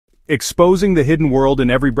Exposing the hidden world in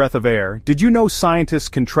every breath of air, did you know scientists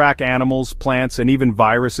can track animals, plants, and even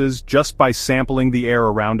viruses just by sampling the air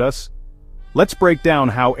around us? Let's break down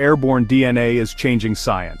how airborne DNA is changing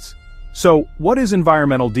science. So, what is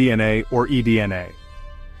environmental DNA or eDNA?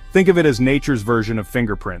 Think of it as nature's version of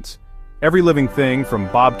fingerprints. Every living thing, from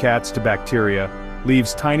bobcats to bacteria,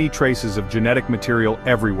 leaves tiny traces of genetic material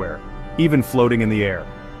everywhere, even floating in the air.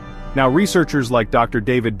 Now, researchers like Dr.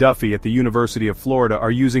 David Duffy at the University of Florida are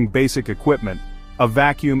using basic equipment, a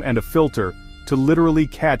vacuum and a filter, to literally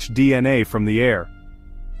catch DNA from the air.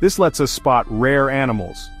 This lets us spot rare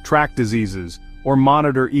animals, track diseases, or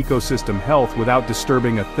monitor ecosystem health without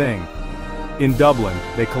disturbing a thing. In Dublin,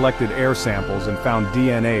 they collected air samples and found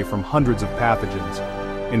DNA from hundreds of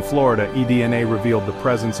pathogens. In Florida, eDNA revealed the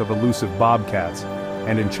presence of elusive bobcats.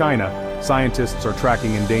 And in China, scientists are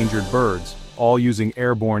tracking endangered birds, all using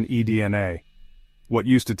airborne eDNA. What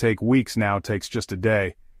used to take weeks now takes just a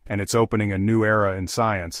day, and it's opening a new era in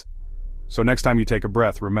science. So next time you take a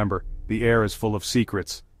breath, remember, the air is full of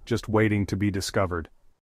secrets, just waiting to be discovered.